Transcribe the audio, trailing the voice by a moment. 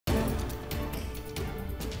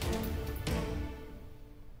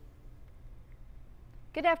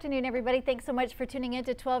Good afternoon, everybody. Thanks so much for tuning in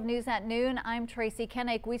to 12 News at Noon. I'm Tracy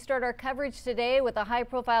Kennick. We start our coverage today with a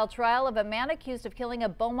high-profile trial of a man accused of killing a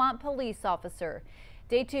Beaumont police officer.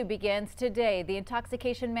 Day 2 begins today, the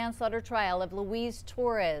intoxication manslaughter trial of Luis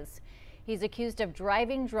Torres. He's accused of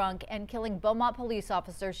driving drunk and killing Beaumont police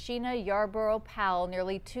officer Sheena Yarborough Powell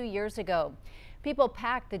nearly 2 years ago. People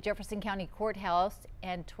packed the Jefferson County Courthouse,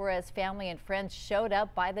 and Torres' family and friends showed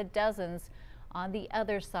up by the dozens on the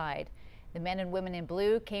other side. The men and women in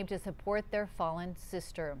blue came to support their fallen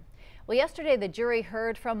sister. Well, yesterday the jury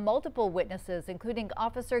heard from multiple witnesses, including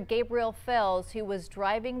Officer Gabriel Fells, who was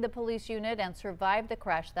driving the police unit and survived the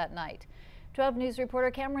crash that night. 12 News reporter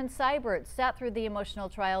Cameron Seibert sat through the emotional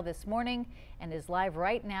trial this morning and is live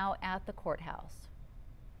right now at the courthouse.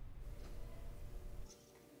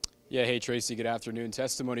 Yeah, hey Tracy, good afternoon.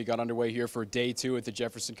 Testimony got underway here for day 2 at the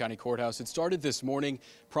Jefferson County Courthouse. It started this morning.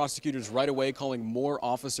 Prosecutors right away calling more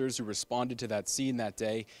officers who responded to that scene that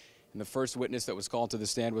day. And the first witness that was called to the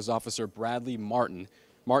stand was Officer Bradley Martin.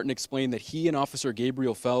 Martin explained that he and Officer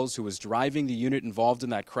Gabriel Fells, who was driving the unit involved in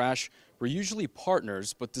that crash, were usually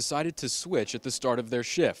partners but decided to switch at the start of their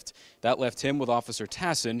shift. That left him with Officer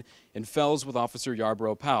Tassin and Fells with Officer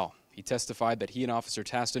Yarborough Powell. He testified that he and Officer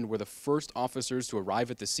Tassin were the first officers to arrive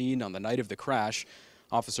at the scene on the night of the crash.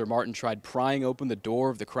 Officer Martin tried prying open the door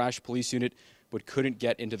of the crash police unit but couldn't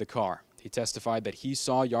get into the car. He testified that he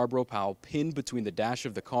saw Yarborough Powell pinned between the dash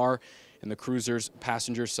of the car and the cruiser's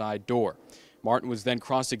passenger side door. Martin was then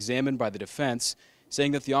cross-examined by the defense,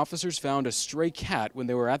 saying that the officers found a stray cat when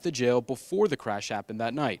they were at the jail before the crash happened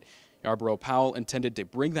that night. Yarborough Powell intended to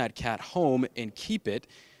bring that cat home and keep it.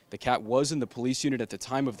 The cat was in the police unit at the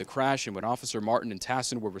time of the crash, and when Officer Martin and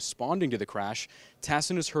Tassin were responding to the crash,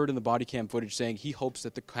 Tassin is heard in the body cam footage saying he hopes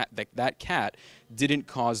that that cat didn't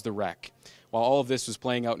cause the wreck. While all of this was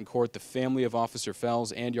playing out in court, the family of Officer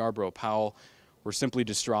Fells and Yarborough Powell were simply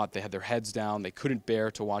distraught. They had their heads down. They couldn't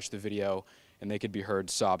bear to watch the video, and they could be heard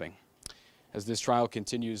sobbing. As this trial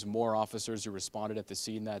continues, more officers who responded at the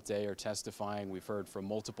scene that day are testifying. We've heard from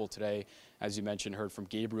multiple today. As you mentioned, heard from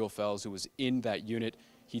Gabriel Fells, who was in that unit.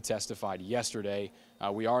 He testified yesterday.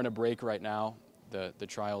 We are in a break right now. The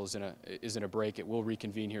trial is in a break. It will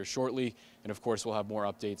reconvene here shortly. And of course, we'll have more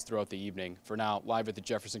updates throughout the evening. For now, live at the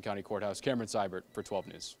Jefferson County Courthouse, Cameron Seibert for 12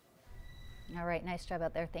 News. All right, nice job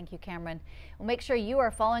out there. Thank you, Cameron. Well, make sure you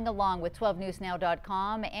are following along with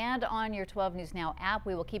 12newsnow.com and on your 12 News Now app.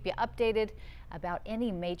 We will keep you updated about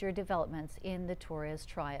any major developments in the Torres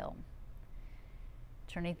trial.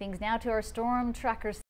 Turning things now to our storm trackers.